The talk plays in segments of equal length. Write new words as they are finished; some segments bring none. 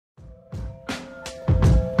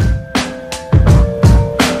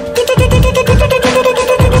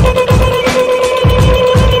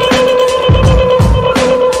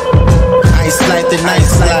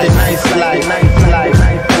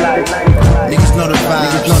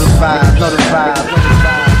Niggas know the vibe, know the vibe.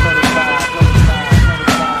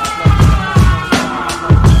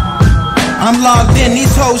 I'm logged in,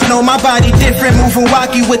 these hoes know my body different. Moving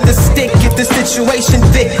wacky with the stick, if the situation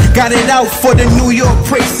thick. Got it out for the New York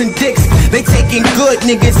pricks and dicks. They taking good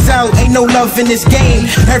niggas out, ain't no love in this game.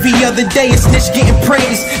 Every other day a snitch getting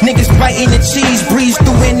praised. Niggas biting the cheese, breeze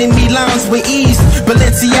through enemy lines with ease.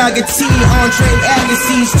 Balenciaga T, Andre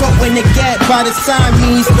Agassiz, toting the gap by the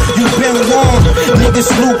Siamese. You been warm, niggas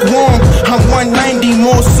lukewarm. I'm 190,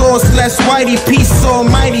 more sauce, less whitey. Peace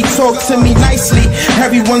almighty, talk to me nicely.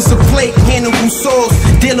 Everyone's a plate. Hannibal sauce,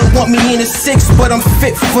 dealer want me in a 6, but I'm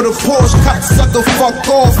fit for the Porsche. Cocksucker, fuck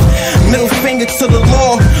off. Middle finger to the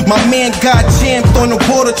law. My man got jammed on the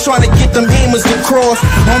border trying to get them hammers across.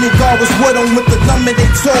 Only God was with him with the number they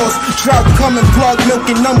toss. Drought coming, plug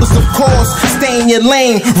milking numbers, of course. Stay in your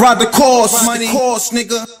lane, ride the course. Money course,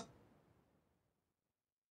 nigga.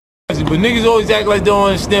 But niggas always act like they don't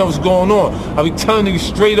understand what's going on. I be telling niggas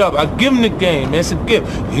straight up, I give them the game, man. It's a gift.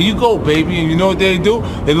 Here you go, baby. And you know what they do?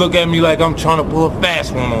 They look at me like I'm trying to pull a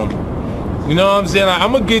fast one on them. You know what I'm saying? Like,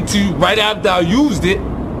 I'm gonna get to you right after I used it.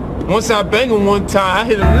 Once I bang him one time, I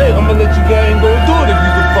hit a lick. I'm gonna let you go ahead and go do it if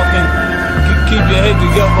you can fucking keep your head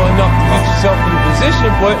together enough to get yourself in the position.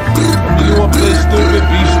 But if you wanna play stupid,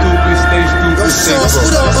 be stupid, stay stupid, stay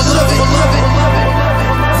broke.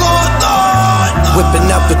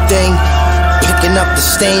 Whipping up a thing, picking up the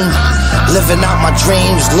steam, living out my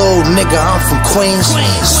dreams, little nigga, I'm from Queens.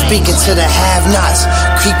 Speaking to the have-nots,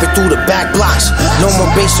 creeping through the back blocks. No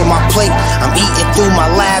more bass on my plate, I'm eating through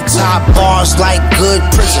my laptop. Bars like good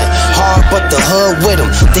prison, hard but the hood with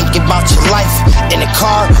them. Thinking about your life in the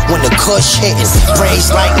car when the cush hitting.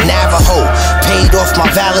 Braids like Navajo, paid off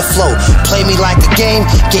my valid flow. Play me like a game,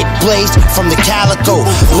 get blazed from the calico.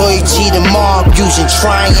 Loyalty to mob, using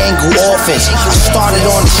triangle offense. I started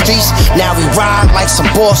on the streets, now we ride like some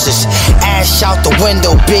bosses. Ash out the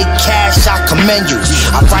window, big cash, I commend you.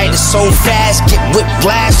 I write it so fast, get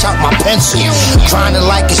whiplash out my pencil. Grinding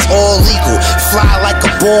like it's all legal, fly like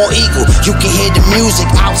a bald eagle. You can hear the music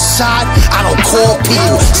outside, I don't call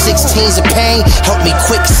people. 16's of pain, help me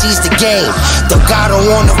quick seize the game. Delgado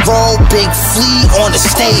on the road, big flea on the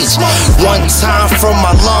stage. One time from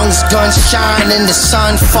my lungs, guns shine in the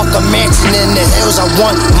sun. Fuck a mansion in the hills, I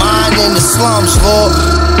want mine in the slums, Lord.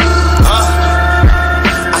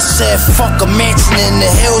 I said fuck a mansion in the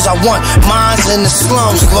hills, I want mines in the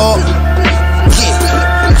slums, Lord.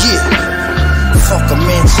 Yeah, yeah. Fuck a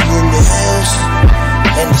mansion in the hills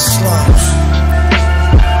and the slums.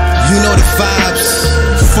 You know the vibes.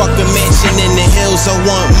 Fuck a mansion in the hills, I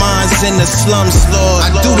want mines in the slums, Lord.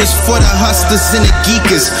 I do this for the hustlers and the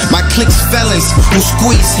geekers. My cliques felons who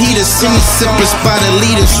squeeze heaters. Semi sippers by the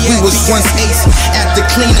leaders. We was once ace at the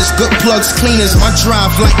cleaners. Good plugs, cleaners. My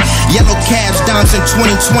drive like yellow cabs, dimes in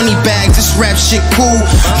 2020 bags. This rap shit cool,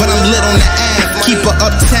 but I'm lit on the ab. Keep a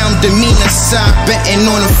uptown demeanor. Side betting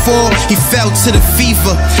on the fall, he fell to the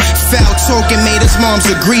fever. Foul talking made his mom's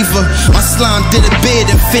a griever. My slime did a bid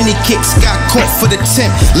and Finny kicks got caught for the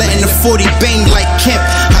temp. Letting the 40 bang like Kemp.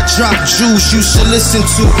 I drop juice you should listen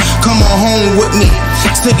to. Come on home with me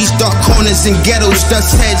to these dark corners and ghettos,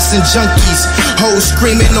 dust heads and junkies. Hoes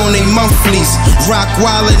screaming on they monthlies. Rock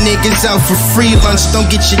wilder niggas out for free lunch. Don't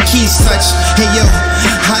get your keys touched. Hey yo,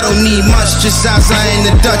 I don't need much, just Zaza and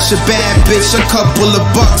the Dutch. A bad bitch, a couple of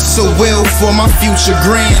bucks, a will for my future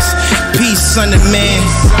grands. Peace, son of man.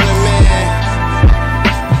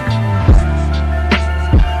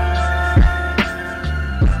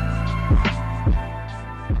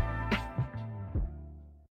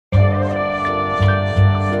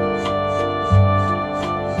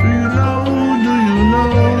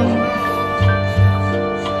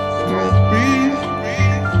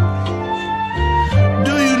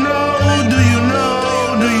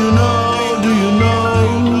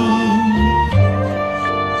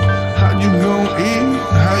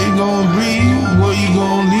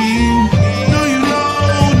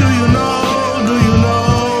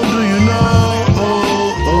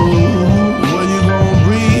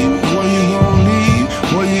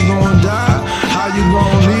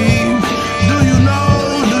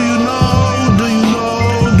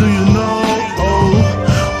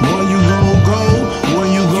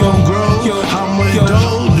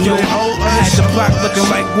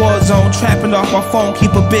 Trapping off my phone,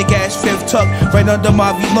 keep a big ass fifth tuck right under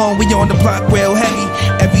my V-Long. We on the block real heavy.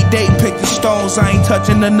 Every day, pick the stones. I ain't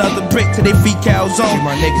touching another brick till they feet cows on.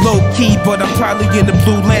 Low key, but I'm probably in the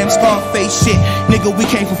blue lamb, Scarface shit. Nigga, we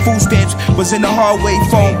came from food stamps, was in the hallway,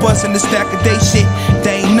 phone busting the stack of day shit.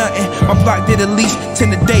 They ain't nothing. My block did at least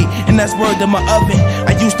 10 a day, and that's word in my oven.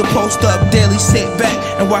 I used to post up daily, sit back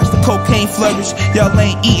and watch the cocaine flourish. Y'all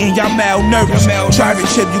ain't eating, y'all malnourished. Trials and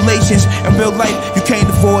tribulations in real life, you can't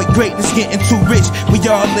avoid greatness getting too rich. We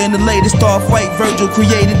all in the latest off white. Virgil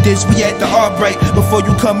created this, we at the art break. Before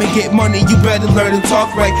you come and get money, you better learn to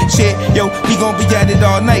talk right. Shit, yo, we gon' be at it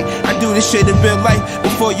all night. I do this shit in real life.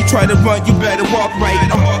 Before you try to run, you better walk right.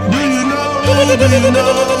 Do you know? Do you know? Do you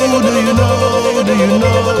know? Do you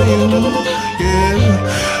know? Yeah.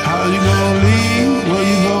 How you gon' leave? Where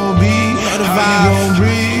you gon' be? How you gon'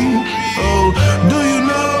 breathe? Oh, do you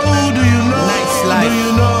know? Do you know? Nice life. Do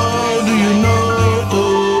you know? Do you know?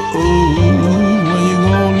 Oh, when you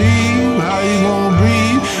gon' leave? How you gon'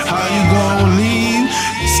 breathe? How you gon' leave?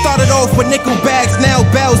 Started off with nickel bags, now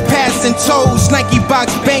bells passing toes. Nike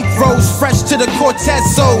box bank rolls, fresh to the Cortez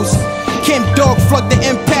soles. Kim Dog flood the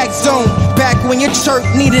impact zone. Back when your church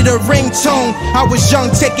needed a ringtone, I was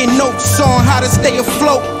young taking notes on how to stay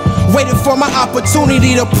afloat. Waiting for my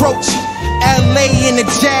opportunity to approach. LA in the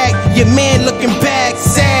Jag, your man looking bad,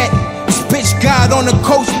 sad. This bitch got on the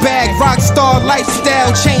coach bag, rockstar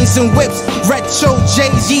lifestyle, chains and whips, retro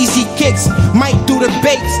J's, Yeezy kicks, might do the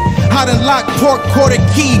bakes. How to lock pork, quarter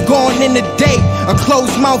key, going in the day. A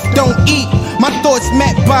closed mouth don't eat. My thoughts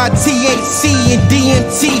met by THC and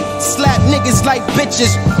DMT. Slap niggas like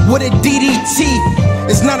bitches with a DDT.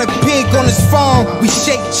 It's not a pig on his farm. We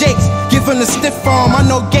shake jakes, give him a stiff arm. I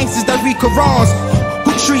know gangsters that read Qurans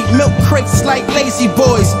who treat milk crates like lazy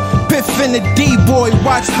boys. Biff and the D-boy,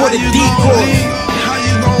 watch for the decoy. How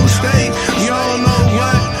you gon' stay? You don't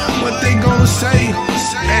know what they gon' say.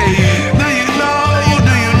 Hey, do you know?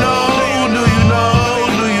 Do you know? Do you know?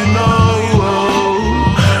 Do you know?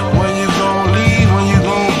 When you gon' leave? When you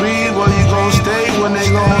gon' breathe? When you gon' stay? When they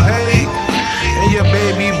gon' hate? And your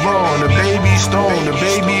baby born, the baby stone, the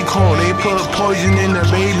baby corn. They put poison in the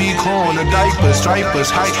baby corn. The diapers, stripers,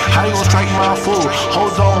 how you gon' strike my food?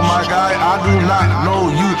 Hold on, my guy, I do not know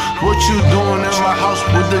you. What you doing in my house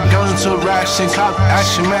with the guns to ration? Cop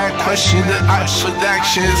action, mad question, the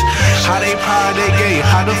actions. How they proud they gay?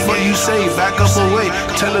 How the fuck you say? Back up away,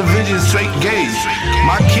 television straight gaze.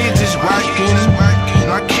 My kids is whacking,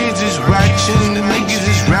 my kids is ratchet, the niggas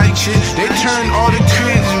is ratchet. They turn all the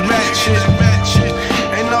kids ratchet.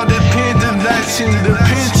 And all the pins and action, the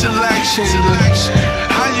pencil action.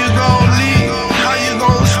 How you gon' leave? How you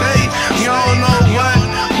gon' stay? You don't know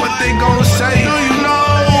what they gon' say. Do you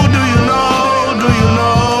know? Do you know? Do you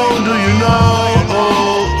know? Do you know?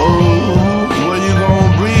 Oh, where you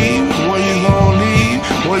gon' breathe? Where you gon' leave?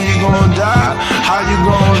 Where you gon' die? How you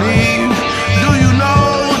gon' leave? Do you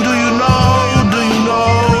know? Do you know? Do you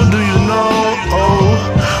know? Do you know? Oh,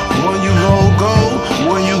 when you gon' go?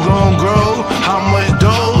 When you gon' grow? How much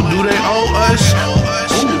dough do they owe us?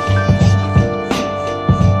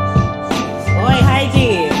 Oi,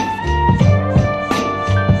 Heidi.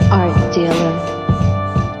 Art dealer.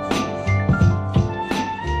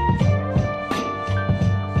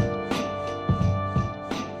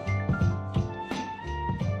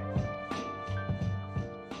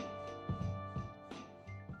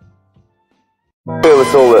 I feel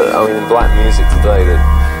at all that, in black music today, that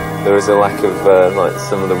there is a lack of like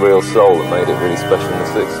some of the real soul that made it really special in the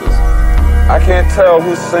 60s. I can't tell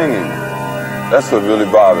who's singing. That's what really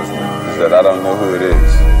bothers me, is that I don't know who it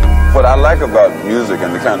is. What I like about music,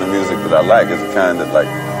 and the kind of music that I like, is the kind that, like,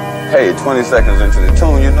 hey, 20 seconds into the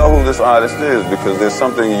tune, you know who this artist is because there's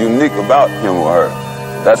something unique about him or her.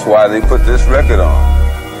 That's why they put this record on.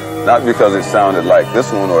 Not because it sounded like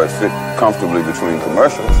this one or it fit comfortably between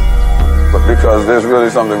commercials, but because there's really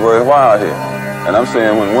something worthwhile here. And I'm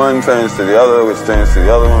saying when one turns to the other, which turns to the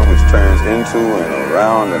other one, which turns into and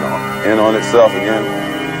around and in on itself again,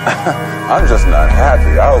 I'm just not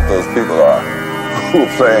happy. I hope those people are who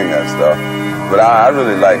are playing that stuff. But I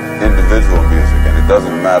really like individual music, and it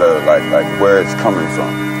doesn't matter like where it's coming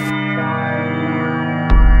from.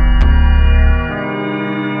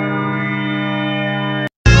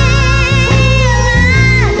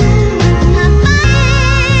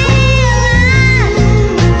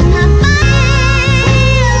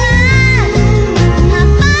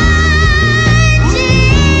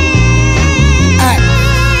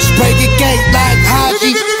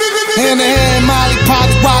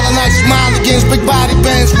 Big body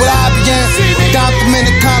bands with IBM.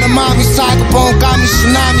 Documented kind of mommy, psychophone got me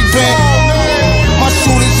tsunami band. My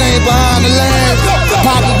shooters ain't behind the lens.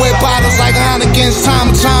 Pocket with bottles like Heinekens, time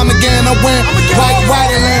and time again. I win like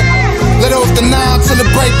White Land. Let off the 9 till the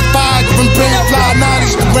break the 5. Giving pen fly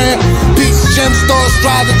 90s to rent. Peace, gem store,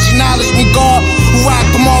 astrology, knowledge, me God. Who rock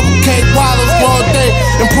the marble cake, wallows, all day.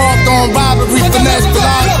 Improved on robbery, finesse,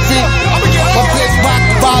 philosophy. My bitch rock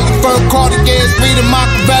the volley, fur cardigans, reading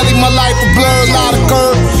Machiavelli. My life a blur, a lot of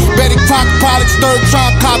curve. Betty Crocker products, third,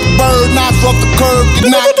 trying to cop a bird. Knocks off the curb,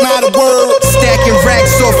 get knocked, not a word. Stacking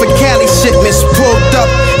racks off of Cali shipments, pulled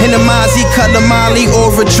up in the Mozzie, color Molly,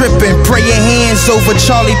 aura dripping. Pray your hands over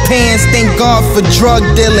Charle Pans, thank God for drug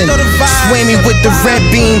dealing. Sway me with the red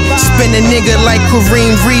beam, spin a nigga like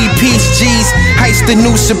Kareem Reed. Peace G's, Heist the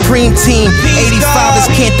new supreme team.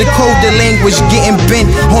 85ers can't decode the language, getting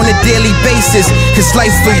bent on a daily basis. Cause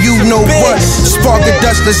life for you know what? Spark of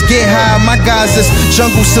dust, let's get high. My guys is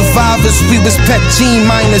jungle survivors, we was Pep G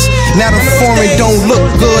miners. Now the foreign don't look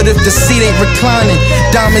good if the seat ain't reclining.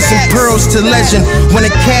 Diamonds and pearls to legend when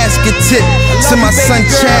a casket tip. To my son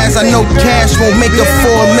Chaz, I know cash won't make up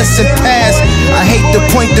for a missing pass. I hate to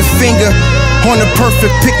point the finger on a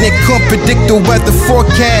perfect picnic, couldn't predict the weather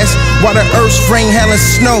forecast. While the earth's rain, hell and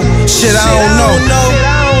snow. Shit, I don't know.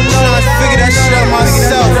 Trying to figure that shit out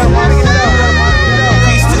myself.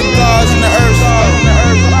 Peace to the gods and the earth.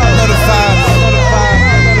 Know the vibe.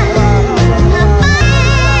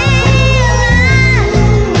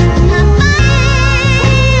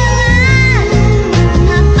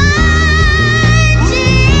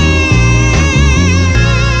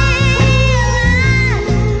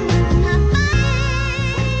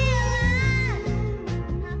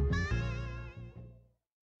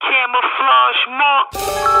 Camoflauge Monk.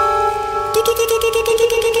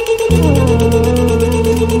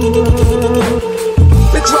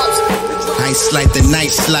 Heist like the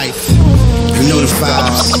night's life. You know the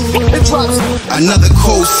vibes. Another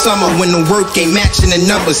cold summer when the work ain't matching the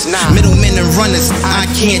numbers. Middlemen and runners, I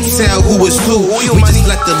can't tell who is who. We just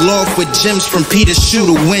let the loft with gems from Peter Shoe.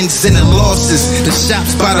 The wins and the losses. The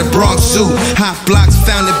shops by the Bronx Zoo. Hot blocks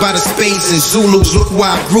founded by the Spades and Zulus. Look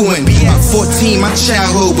why I ruined. By 14, my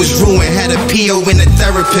childhood was ruined. Had a PO and a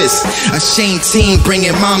therapist. A shame team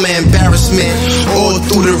bringing mama embarrassment all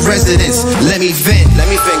through the residence. Let me vent,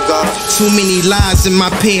 God. Too many lies in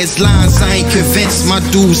my pants lines. I ain't convinced my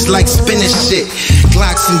dudes like spinning shit.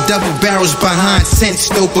 Glocks and double barrels behind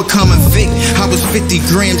sense, still becoming Vic. I was 50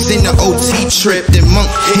 grams in the OT trip. Then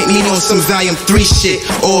Monk hit me on some volume 3 shit.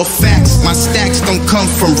 All facts, my stacks don't come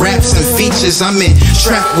from raps and features. I'm in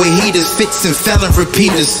trap with heaters, fits and felon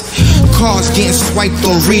repeaters. Cars getting swiped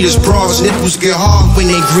on readers. Bras, nipples get hard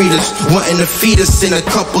when they greet us. Wanting to feed us in a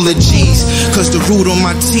couple of G's. Cause the root on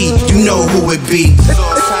my T, you know who it be.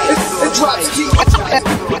 It drops key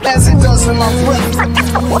as it does in my breath.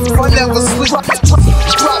 I never sleep.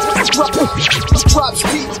 Drops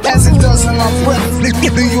key as it does in my breath.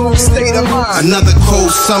 New York state of mind. Another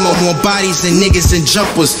cold summer, more bodies and niggas and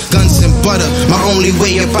jumpers, guns and butter. My only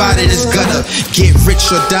way about it is gutter. Get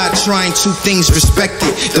rich or die trying, 2 things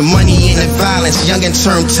respected. The money and the violence, young and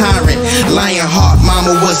turned tyrant. Lion heart,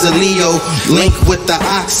 mama was a Leo. Link with the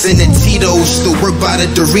ox and the Tito's. Still work by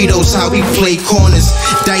the Doritos, how we play corners.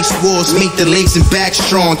 Dice wars make the legs and back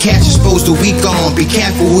strong. Cash exposed to weak on. Be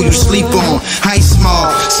careful who you sleep on. Heist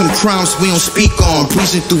mob, some crimes we don't speak on.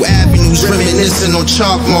 Breezing through avenues, reminiscing on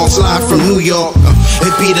chalk marks. Live from New York,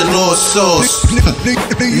 it be the Lord's sauce. You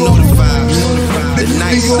know the vibes, the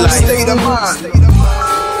nice life. State of mind.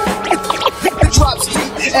 It drops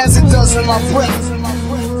key as it does in my breath.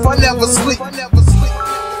 I never sleep.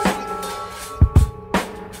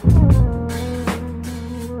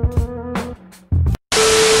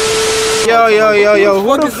 Yo,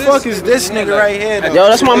 who the fuck is this nigga right here, though? Yo,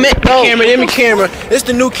 that's my man. Camera, give me camera. It's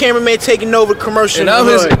the new cameraman taking over the commercial. Yo, I'm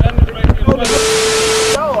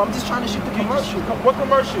just trying to shoot the commercial. What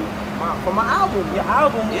commercial? For my album. Your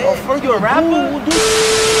album? Yeah. Oh, for you a rapper?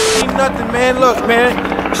 Ain't nothing, man. Look, man.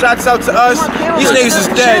 Shouts out to us. These niggas is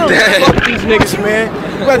dead. Fuck these niggas, man.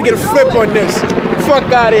 We gotta get a flip on this.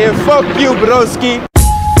 Fuck out of here. Fuck you, broski.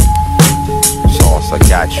 Sauce, I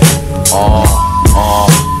got you.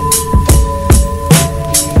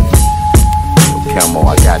 Camo,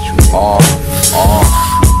 I got you.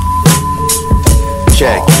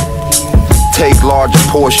 Check. Take larger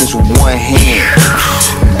portions with one hand.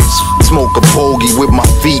 Smoke a bogey with my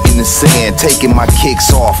feet in the sand. Taking my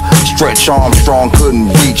kicks off. Stretch Armstrong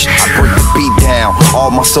couldn't reach. I break the beat down.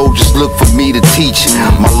 All my soldiers look for me to teach.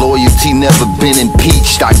 My loyalty never been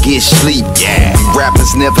impeached. I get sleep. Yeah.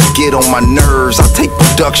 Rappers never get on my nerves. I take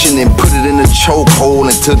production and put it in a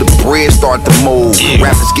chokehold until the bread start to mold.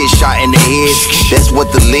 Rappers get shot in the head. That's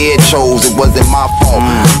what the lead chose. It wasn't my fault.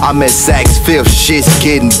 I'm at Saks Fifth. Shit's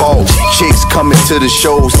getting bought. Chicks coming to the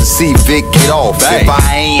shows to see Vic get off. If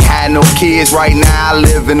I ain't had no no kids right now, I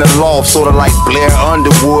live in the loft, sorta like Blair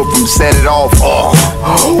Underwood from Set It Off.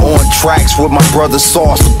 On tracks with my brother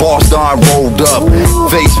Sauce, the boss done rolled up.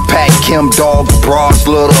 Face pack, Kim Dog, bras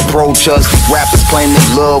love to approach us. These rappers claim they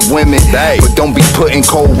love women, but don't be putting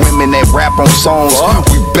cold women that rap on songs.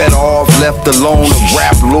 We better off left alone to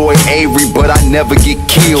rap Lloyd Avery, but I never get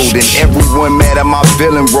killed. And everyone mad at my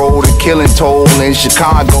villain role. The killing toll in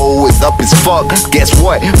Chicago is up as fuck. Guess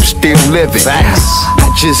what? I'm still living. I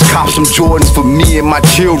just copped some Jordans for me and my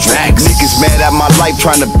children. Niggas mad at my life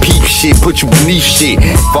trying to peep shit, put you beneath shit.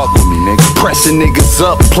 Fuck with me, nigga. Pressing niggas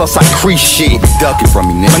up, plus I crease shit. Ducking from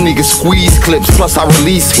me, nigga. My niggas squeeze clips, plus I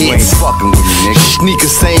release hits. You ain't fucking with me, nigga.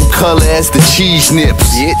 Sneakers same color as the cheese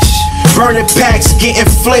nips, bitch. Burning packs, getting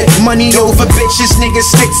flipped. Money over bitches, niggas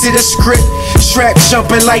stick to the script. Strap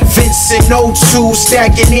jumping like Vincent, no two,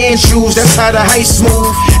 stacking Andrews. That's how the heist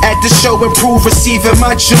move. At the show, improve, receiving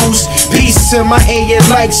my juice. Peace to my A and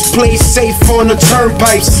likes, play safe on the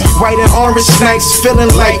turnpikes. White and orange nights, feeling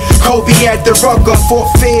like Kobe at the Rucker. For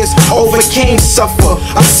fears, overcame, suffer.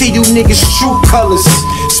 I see you niggas true colors.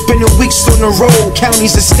 Spending weeks on the road,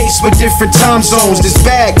 counties and states with different time zones. This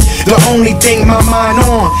bag, the only thing my mind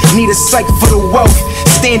on. Need a sight for the wealth.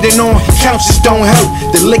 Standing on couches don't help.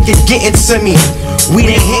 The liquor getting to me. We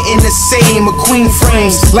done hitting the same. A queen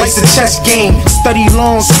frames, life's a chess game. Study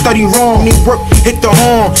long, study wrong. Need work, hit the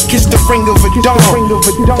horn. Kiss the ring of a dawn.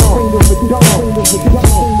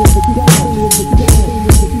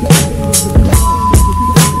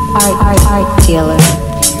 Art dealer.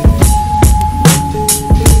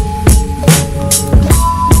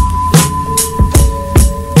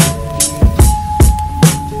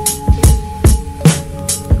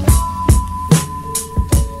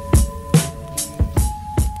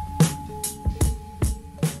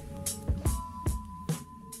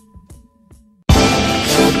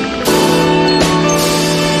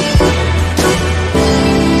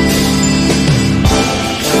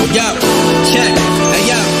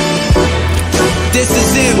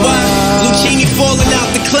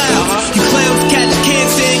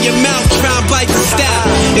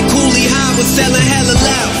 Selling hella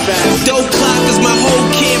loud. Dope clockers, my whole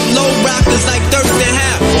camp, low rockers like thirst and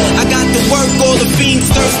half. I got the work, all the fiends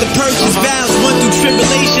thirst to purchase vows. Went through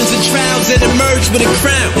tribulations and trials and emerged with a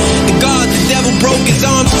crown. The God, the devil broke his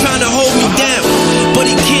arms trying to hold me down, but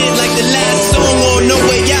he can't, like the last song on No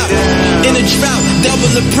Way Out. In a drought,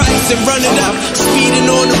 double the price and run it up.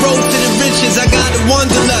 Speeding on the road to the riches, I got a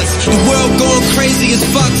wanderlust. The world going crazy as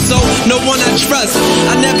fuck, so no one I trust.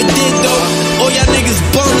 I never did though. All y'all niggas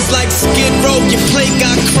bums like Skid Row. Your plate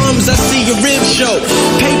got crumbs, I see your rib show.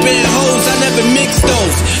 Paper and hoes, I never mix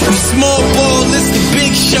those. You small ball, it's the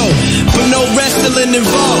big show, but no wrestling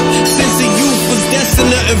involved. Since the youth was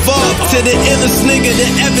destined to evolve to the illest nigga to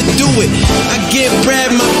ever do it. I get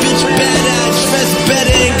bread, my bitch better, I dress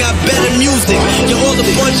better and got better music. You're all a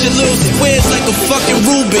bunch of little squares like a fucking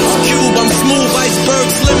Rubik's Cube. I'm smooth, iceberg,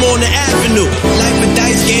 slim on the avenue. Life a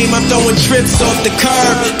dice game, I'm throwing trips off the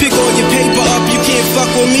curb. Pick all your paper up, you can't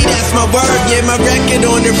fuck with me, that's my word. Yeah, my record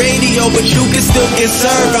on the radio, but you can still get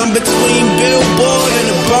served. I'm between Billboard and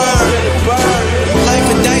a bird. Life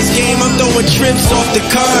a dice game, I'm throwing trips off the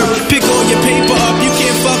curb. Pick all your paper up, you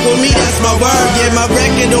can't fuck with me, that's my word. Yeah, my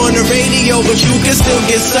record on the radio, but you can still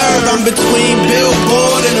get served. I'm between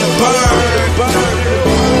Billboard and a bird.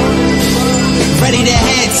 Ready to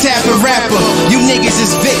head tap a rapper. You niggas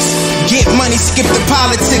is Vics. Get money, skip the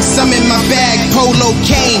politics. I'm in my bag, Polo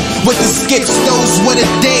Kane with the skips. Those were the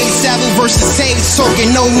days. Savile versus Sage, talking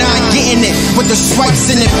 09, getting it with the swipes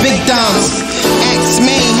and the big dimes.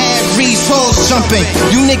 X-Main had Reese Halls jumping.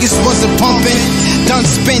 You niggas wasn't pumping. Done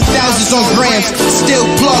spent thousands on grams. Still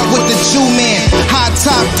plug with the Jew man. High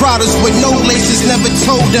top Pradas with no laces. Never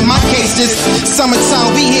told in my cases.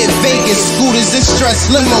 Summertime we hit Vegas. Scooters and stress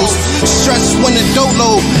limos. Stress when the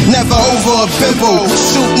dolo. Never over a bimbo.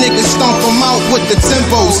 Shoot niggas, stomp them out with the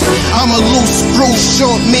tempos. I'm a loose screw,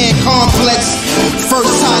 short man complex.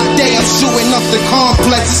 First hot day, I'm shooting up the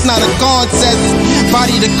complex. It's not a contest.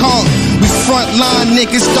 Body the comp. We frontline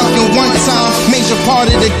niggas ducking one time. Major part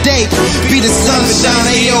of the day. Be the sunshine.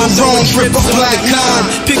 Ayo, wrong trip of black nine.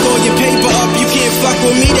 Pick all your paper up, you can't fuck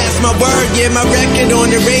with me, that's my word. Yeah, my record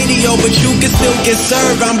on the radio, but you can still get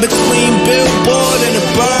served. I'm between Billboard and a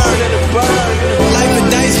bird. Life a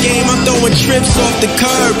dice game, I'm throwing trips off the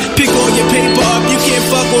curb. Pick all your paper up, you can't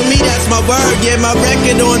fuck with me, that's my word. Yeah, my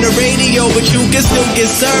record on the radio, but you can still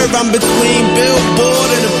get served. I'm between Billboard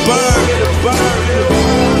and a bird.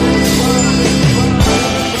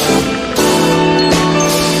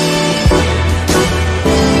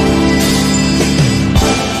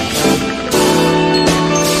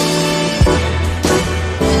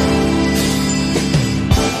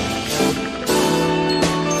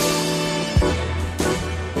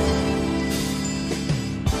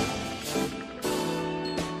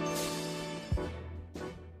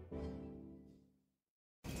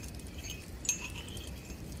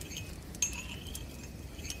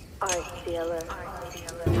 Art dealer.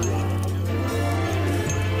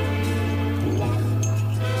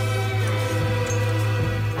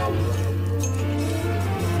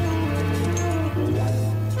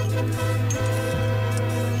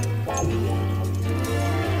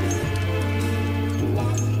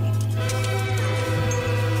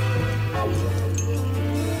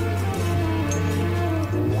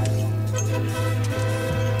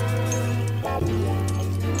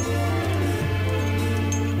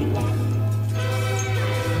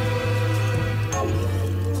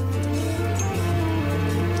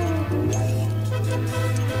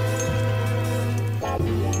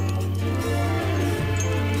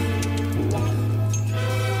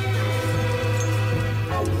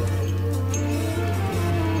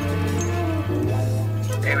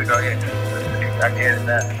 Here we go, yeah. I get it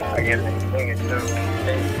now. I get it. Sing it too.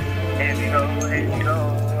 Here we go,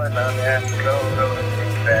 and I'm at the go,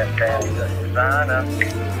 that designer.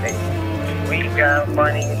 We got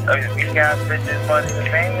money, we got bitches, money, the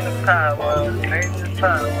fame and the power, the fame and the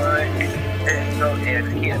power. Here we go, yeah,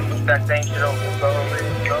 the kids put that same shit over,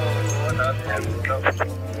 go, and I'm at the go,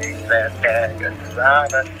 that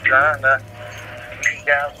designer. We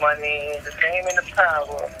got money, the fame and the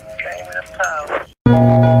power, the fame and the power.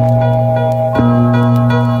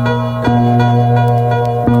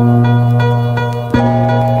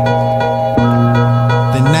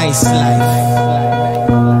 Nice life.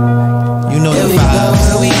 You know the vibes.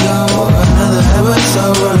 Here we go, another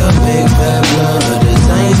episode on a big fat blonde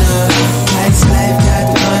designer. Nice life,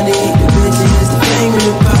 got the money, the bitches, the fame and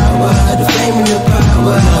the power, the fame and the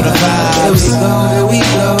power. You know the vibes. Here we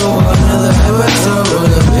go, another episode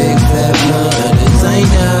on a big fat blonde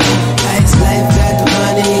designer. Nice life, got the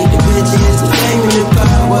money, the bitches, the fame and the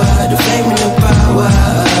power, the fame and the power.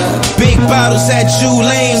 Big bottles at Jew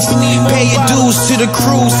lanes. Pay your dues to the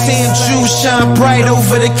crew. Seeing Jews shine bright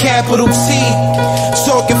over the capital T.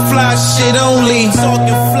 Talking fly shit only.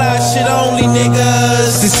 Talking fly shit only,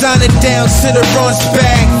 niggas. Designer down to the runs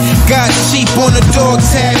back. Got sheep on the dog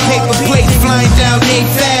tag. Paper plate flying down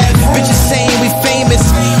 8th Ave. Bitches saying we famous.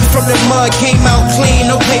 From the mud came out clean.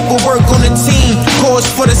 No paperwork on the team. Cause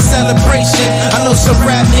for the celebration. I know some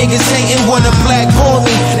rap niggas hating wanna blackball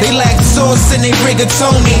me. They lack sauce and they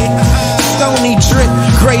rigatoni. Stony drip,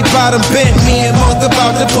 gray bottom bent. Me and Monk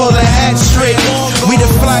about to pull a hat trick. We the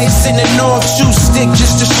flyest in the north, shoe stick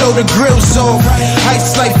just to show the grills off.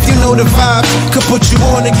 Heist life, you know the vibes, could put you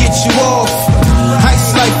on to get you off.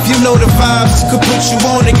 Heist life, you know the vibes, could put you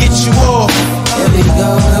on to get you off. Here we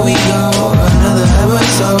go, another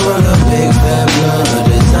episode on a big fat blonde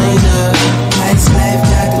designer. Heist life,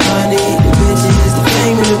 got the money, the bitches, the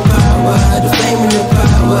fame and the power, the fame and the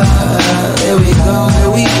power. Here we go,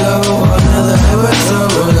 another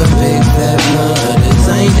episode on a big fat blonde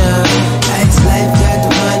designer. Heist life, got the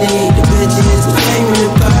money, the bitches, the fame and the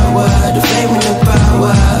power, the fame and the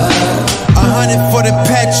power. 100 for the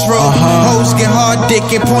petrol. Hoes get hard dick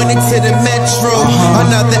and pointed to the metro.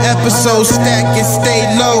 Another episode, stack and stay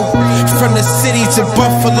low. From the city to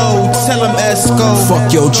Buffalo, tell them Essco.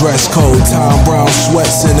 Fuck your dress code, Tom Brown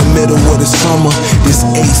sweats in the middle of the summer. This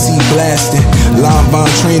AC blasting, line bound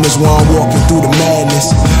trainers while I'm walking through the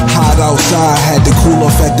madness. Hot outside, had to cool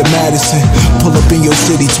off at the Madison. Pull up in your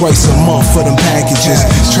city twice a month for them packages.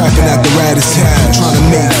 Trapping at the Radisson, trying to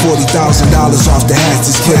make $40,000 off the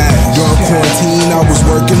Hatters kit. During quarantine, I was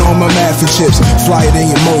working on my math and chips. Flyer than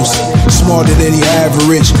your most, smarter than the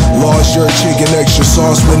average. Large jerk chicken, extra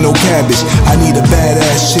sauce with no cabbage. I need a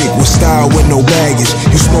badass chick with style with no baggage.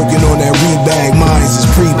 You smoking on that rebag, mine's is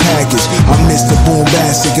pre-packaged. I'm Mr.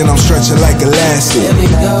 Boombastic and I'm stretching like elastic. Here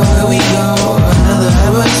we go, another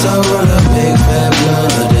episode on a big fat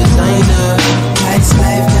blonde designer. Heist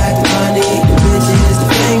life, got the money, the bitches, the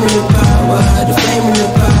fame and the power, the fame and the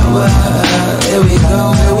power. Here we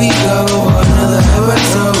go, another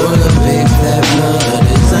episode on a big fat blonde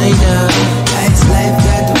designer. Heist life,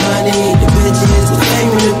 got the money, the bitches, the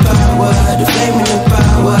fame and the power, the fame and the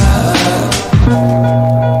power.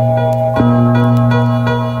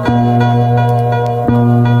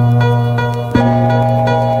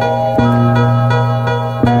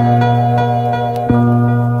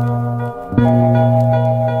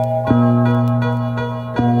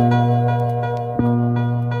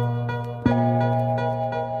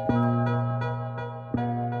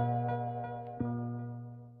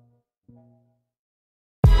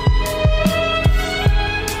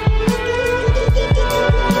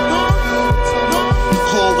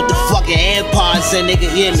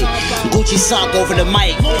 Nigga, hear me? Gucci sock over the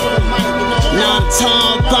mic. Nah, I'm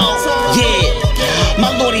talking about, yeah.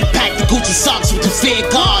 My lordy packed the Gucci socks with the fear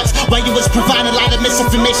guards. While you was provide a lot of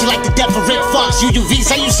misinformation like the death of Rick Fox.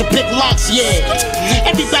 UUVs, I used to pick locks, yeah.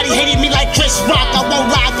 Everybody hated me like Chris Rock. I won't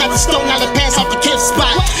lie, I got the stone out of pants off the kid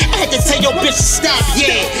spot. I had to tell your bitch to stop,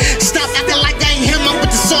 yeah. Stop acting like I ain't him. I'm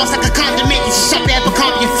with the sauce like a condiment. You should shop at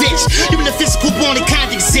Abercrombie and Fitch. Even the physical born and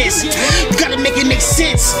kind exist. You gotta make it make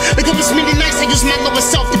sense. Like it was many nights I used my lower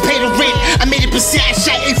self to pay the rent. I made it percent, I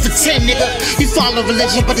shot 8 for 10, nigga. You follow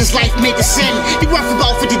religion, but this life made the sin. You worth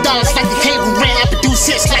about $50 like the cable rent. I produce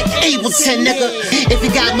hits like Ableton, nigga. If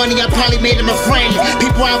you got money, I probably made him a friend.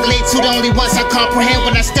 People I relate to, the only ones I comprehend.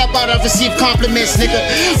 When I step out, I receive compliments, nigga.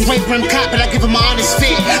 Great brim cop, but I give him an honest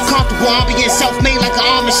fit. Comfortable, I'm being self-made like an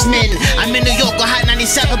Amishman. I'm in New York on Hot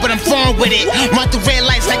 97, but I'm foreign with it. Run through red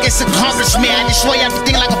lights like it's accomplishment. I destroy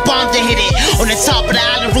everything like a bomb to hit it. On the top of the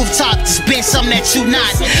island rooftop, just been something that you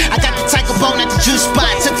not. I got the Tiger Bone at the juice spot.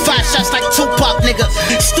 Took 5 shots like Tupac, nigga.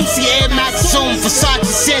 Stussy Air Max Zoom. Versace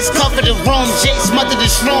says cover the room. Jace mother the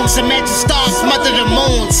shrooms. Imagine stars mother the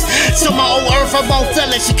moons. So my old earth, I won't feel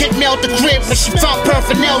it. She kicked me out the crib when she found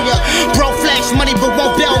paraphernalia. Bro flash money but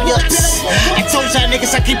won't bail ya. I told y'all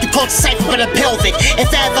niggas I keep the culture safe for the pelvic. If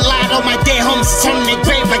I ever lied on my dead homies, turning their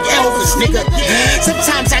grave like Elvis, nigga.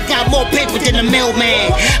 Sometimes I got more paper than a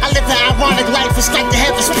mailman. I live an ironic life, it's like the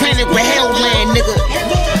heavens planet with hell land, nigga.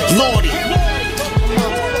 Lordy.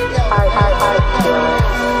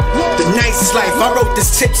 The nicest life, I wrote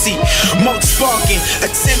this tipsy. Monk sparking,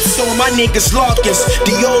 attempts on my niggas Larkins.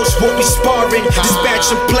 The O's what we sparring.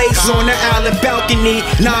 Dispatching plays on the island balcony.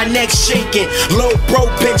 9X shaking, low bro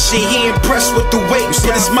benching. He impressed with the weight,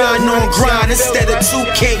 put his mind on grind instead of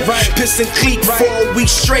 2K. Pissin' cleat for a week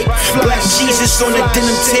straight. Black Jesus on the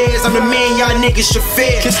denim tears. I'm the man y'all niggas should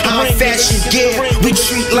fear. High fashion gear, we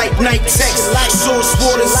treat like night techs. Source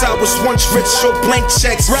waters, I was once rich, show blank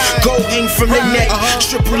checks. Gold hang from the neck,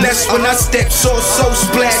 triple S when I step, so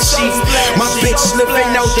splashy. My bitch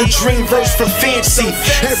living out the dream verse from Fancy.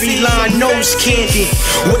 Every line knows candy.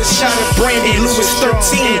 With a shot of brandy, Louis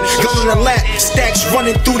 13. Gun on the lap, stacks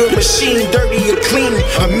running through the machine. Dirty or clean,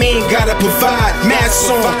 a man gotta provide. Mask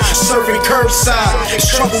on, serving curbside. It's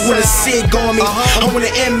trouble when a cig on me. I want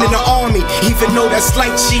an M in the army, even though that's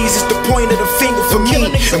like cheese. It's the point of the finger for me.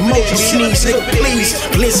 Emoji sneeze, nigga, please.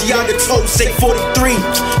 Balenciaga toe, say 43.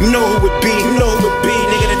 You know who it be, you know who it be.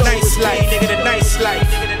 Nigga, the nice life, nigga, the nice life,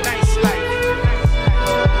 nigga, the nice life.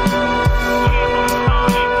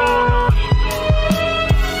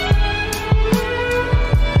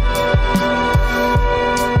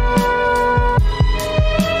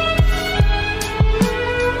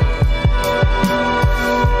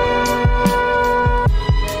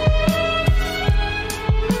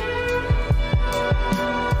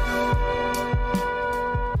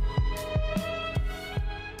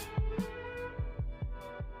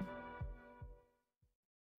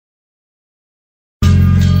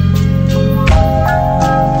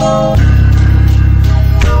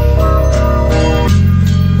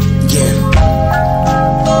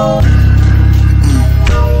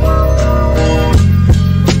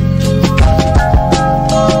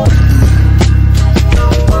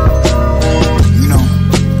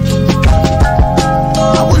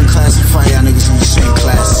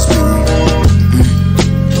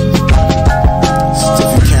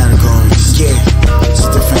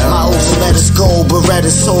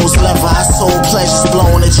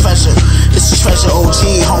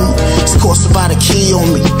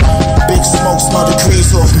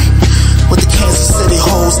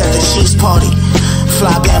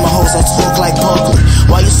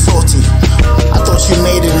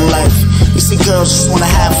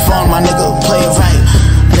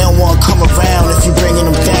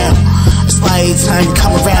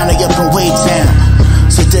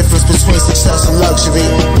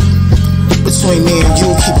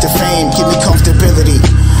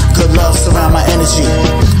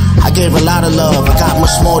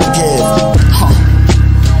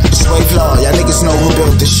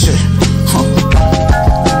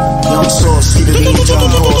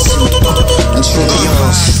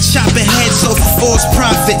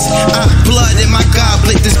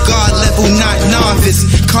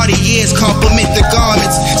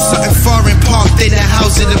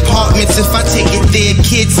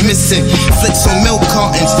 Flicks on milk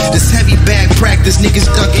cartons, this heavy bag practice. Niggas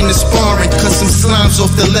duck in the sparring, cut some slimes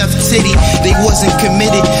off the left titty. They wasn't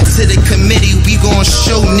committed to the committee. We gon'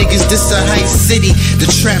 show niggas this a Heist city. The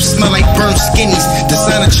trap smell like burnt skinnies,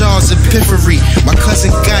 designer jars of piffery. My cousin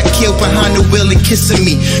got killed behind the wheel and kissing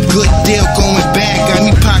me. Good deal going bad, got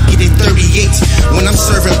me pocketed 38s. When I'm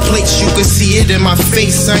serving plates, you can see it in my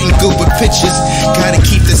face. I ain't good with pictures, gotta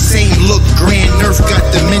keep the same look. Grand Nerf got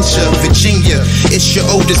dementia. Virginia, it's your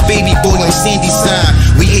oldest baby boy on Sandy's side.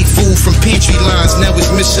 We ate food from pantry lines, now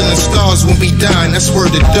it's Michelin stars when we dine. That's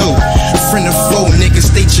word to do. Friend or foe,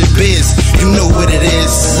 niggas state your biz. You know what it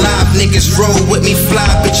is. Live niggas roll with me, fly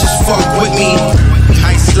bitches fuck with me.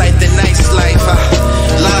 Heist life, the nice life.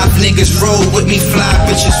 Live niggas roll with me, fly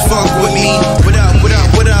bitches fuck with me. What up, what up,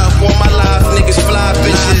 what up? All my live niggas, fly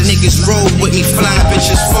bitches. Live niggas roll with me, fly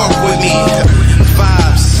bitches fuck with me.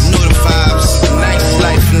 Vibes, you know the vibes. Nice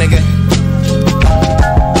life, nigga.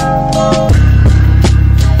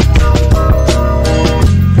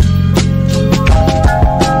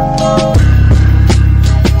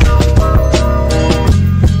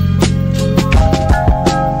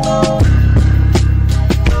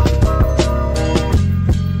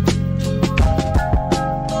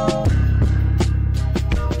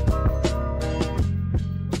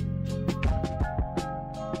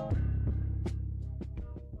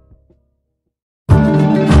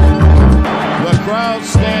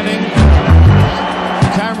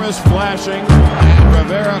 Flashing, and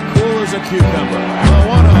Rivera cool as a cucumber. The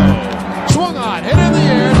 1-0. Swung on, hit in the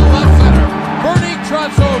air to left center. Bernie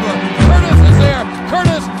trots over. Curtis is there.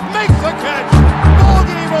 Curtis makes the catch. Ball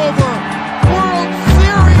game over. World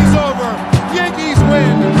Series over. Yankees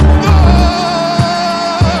win. The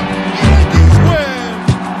Yankees win.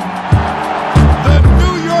 The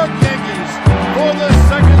New York Yankees, for the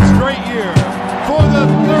second straight year, for the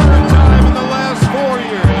third time in the last 4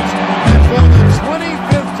 years, and for the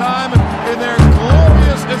 25th time in their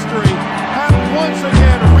glorious history, have once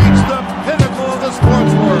again reached the pinnacle of the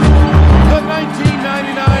sports world. The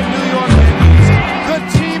 1999 New York Yankees, the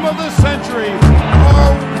team of the century,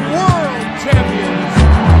 are world champions.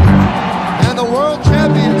 And the world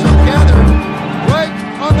champions are gathered right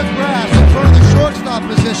on the grass in front of the shortstop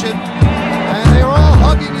position, and they are all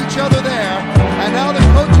hugging each other there. And now the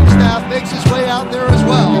coaching staff makes his way out there as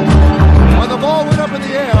well. When the ball went up in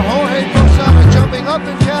the air, Jorge Posada jumping up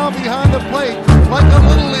and down behind the plate like a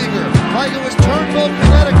little leaguer, like it was Turnbull,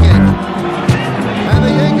 Connecticut. And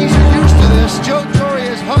the Yankees are used to this. Joe Torre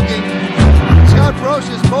is hugging. Scott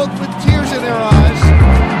Brosius, both with tears in their eyes.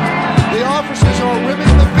 The officers are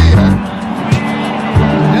rimming the field.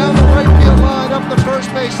 Down the right field line, up the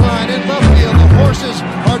first base line, in left field, the horses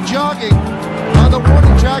are jogging on the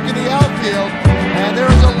warning track in the outfield. And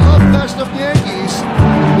there is a love fest of Yankees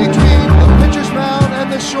between the pitcher's mound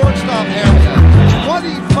and the shortstop area.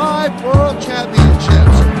 25 world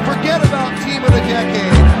championships. Forget about team of the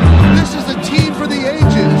decade. This is the team for the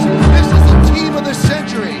ages. This is the team of the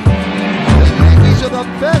century. The Yankees are the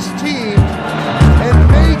best team in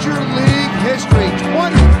Major League history.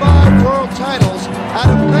 25 world titles out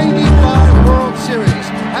of 95 World Series.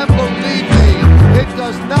 And believe me, it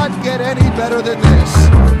does not get any better than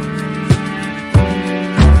this.